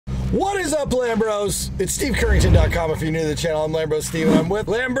What is up, Lambros? It's SteveCurrington.com if you're new to the channel. I'm Lambros Steve and I'm with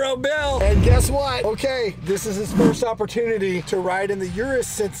Lambro Bill. And guess what? Okay, this is his first opportunity to ride in the Urus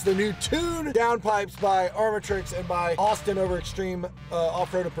since the new tuned downpipes by Armatrix and by Austin over Extreme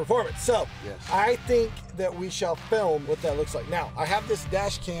Off-Road and Performance. So, yes. I think that we shall film what that looks like. Now, I have this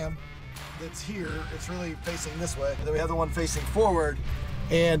dash cam that's here. It's really facing this way. And then we have the one facing forward.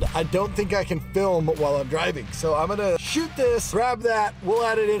 And I don't think I can film while I'm driving. So I'm gonna shoot this, grab that, we'll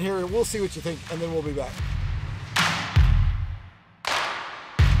add it in here, and we'll see what you think, and then we'll be back.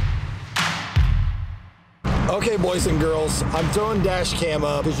 Okay, boys and girls, I'm throwing dash cam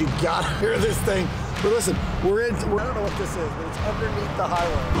up because you gotta hear this thing. But listen, I don't know what this is, but it's underneath the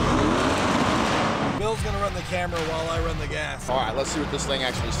highway. Bill's gonna run the camera while I run the gas. All right, let's see what this thing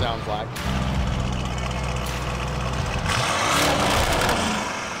actually sounds like.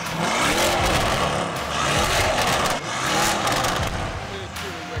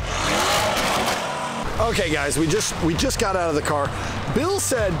 Okay, guys, we just got out of the car. Bill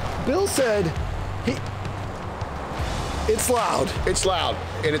said it's loud. It's loud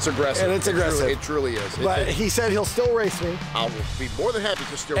and it's aggressive. And it's aggressive. It truly is. But he said he'll still race me. I'll be more than happy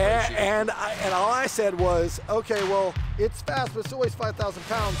to still race you. And all I said was, okay, well, it's fast, but it still weighs 5,000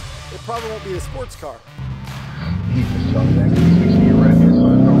 pounds. It probably won't be a sports car. He's just telling that because he's fixing to get ready, so there's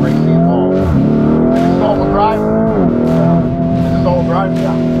no racing involved. Is this all-wheel drive? Is this all-wheel drive?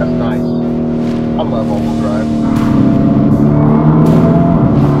 Yeah, that's nice. I love all-wheel drive.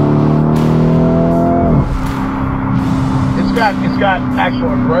 It's got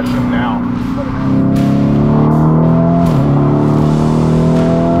actual aggression now.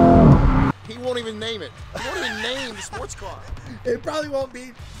 He won't even name it. He won't even name the sports car. It probably won't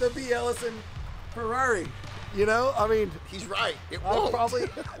be the B. Ellison Ferrari. You know, I mean, he's right. It won't. Probably,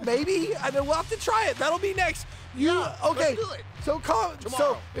 maybe. I know we'll have to try it. That'll be next. Yeah, okay. Let's do it.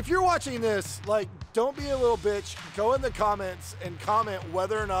 So if you're watching this, like, don't be a little bitch. Go in the comments and comment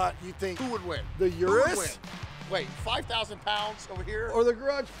whether or not you think who would win. The Urus? Wait, 5,000 pounds over here, or the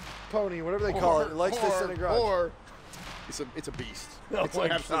garage pony, whatever they call it. It likes to sit in the garage. Or it's a beast. Oh it's my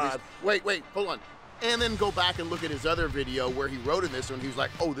an absolute beast. Wait, hold on. And then go back and look at his other video where he rode in this one. He was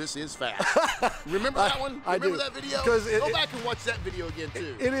like, "Oh, this is fast." Remember that one? Remember that video? Go back and watch that video again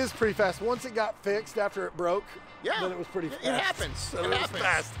too. It is pretty fast. Once it got fixed after it broke, then it was pretty fast. It happens. It happens.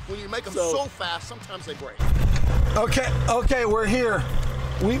 Fast. When you make them so fast, sometimes they break. Okay, we're here.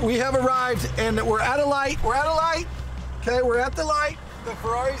 We have arrived and we're at a light. We're at a light. Okay, we're at the light. The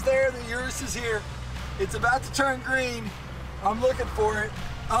Ferrari's there. The Urus is here. It's about to turn green. I'm looking for it.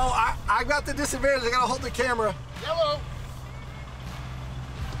 Oh, I got the disadvantage. I gotta hold the camera. Yellow.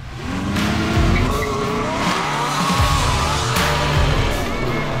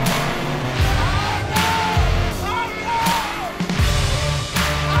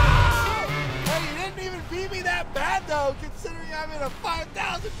 Hey, you didn't even beat me that bad though, considering I'm in a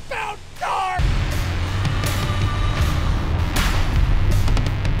 5,000-pound car.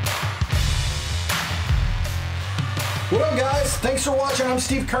 What up, guys? Thanks for watching. I'm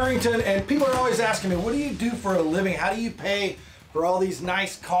Steve Currington, and people are always asking me, what do you do for a living? How do you pay for all these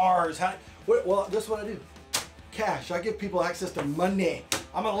nice cars? Well, this is what I do. Cash. I give people access to money.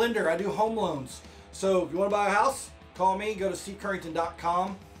 I'm a lender. I do home loans. So if you want to buy a house, call me. Go to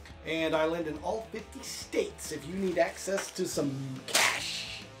SteveCurrington.com, and I lend in all 50 states if you need access to some cash.